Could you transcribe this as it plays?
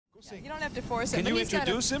You don't have to force him. Can you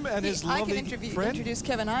introduce him and his lovely I can friend? introduce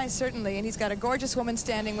Kevin I, certainly, and he's got a gorgeous woman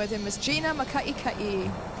standing with him, Miss Gina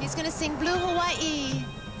Makaikai. He's going to sing Blue Hawaii.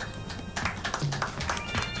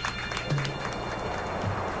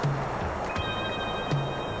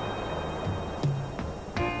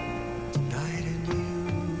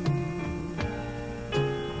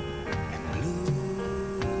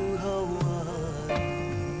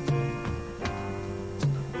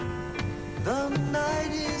 The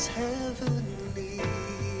night is heavenly,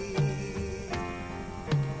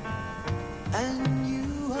 and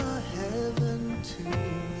you are heaven to me.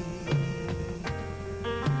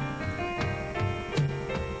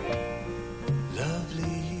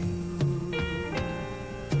 Lovely you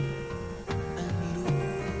and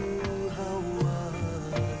blue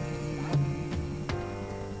Hawaii,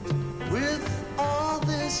 with all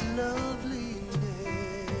this loveliness.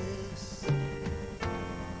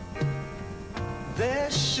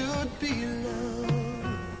 There should be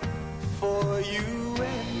love for you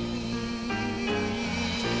and me.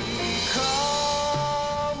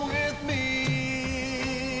 Come with me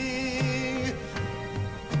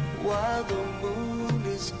while the moon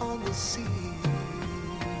is on the sea.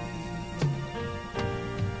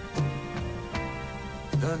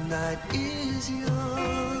 The night is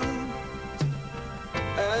young,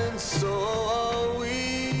 and so are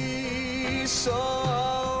we, so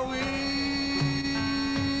are we.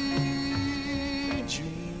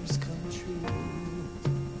 Dreams come true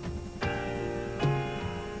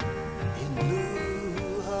in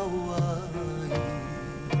blue Hawaii,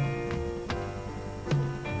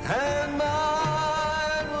 and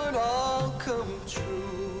mine would all come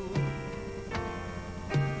true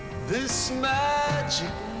this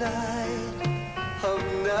magic night of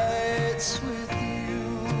nights with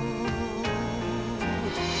you.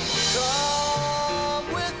 Come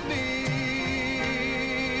with me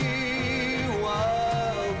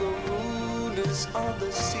while the moon is on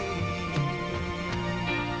the sea.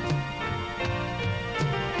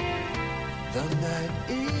 The night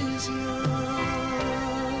is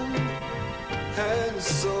young, and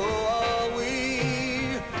so are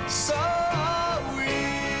we, so are we.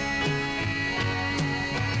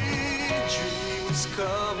 Dreams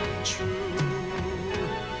come true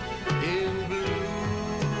in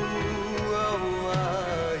blue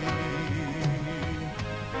Hawaii,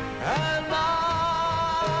 and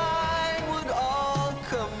mine would all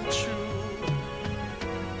come true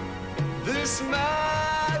this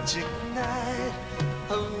magic night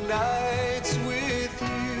of nights with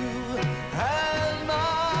you, and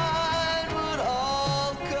mine would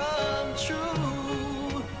all come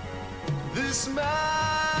true this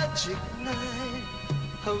magic night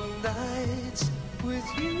of nights with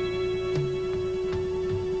you.